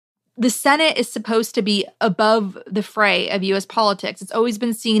The Senate is supposed to be above the fray of U.S. politics. It's always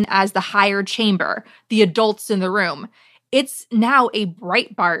been seen as the higher chamber, the adults in the room. It's now a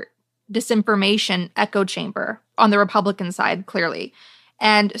Breitbart disinformation echo chamber on the Republican side, clearly.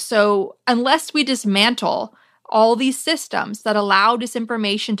 And so unless we dismantle all these systems that allow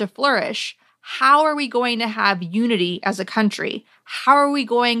disinformation to flourish, how are we going to have unity as a country? How are we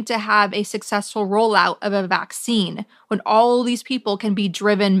going to have a successful rollout of a vaccine when all these people can be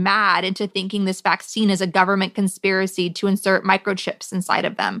driven mad into thinking this vaccine is a government conspiracy to insert microchips inside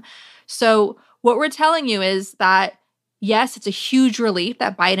of them? So what we're telling you is that, yes, it's a huge relief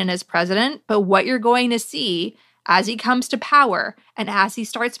that Biden is president, but what you're going to see as he comes to power and as he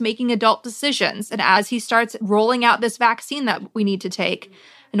starts making adult decisions and as he starts rolling out this vaccine that we need to take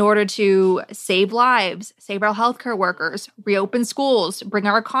in order to save lives, save our healthcare workers, reopen schools, bring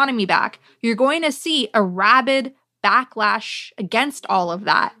our economy back, you're going to see a rabid backlash against all of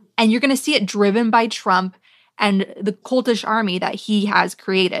that. And you're going to see it driven by Trump and the cultish army that he has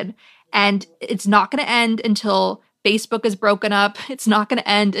created. And it's not going to end until Facebook is broken up. It's not going to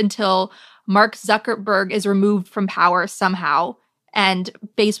end until Mark Zuckerberg is removed from power somehow and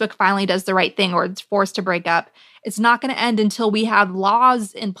Facebook finally does the right thing or it's forced to break up. It's not going to end until we have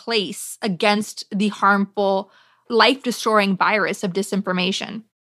laws in place against the harmful, life-destroying virus of disinformation.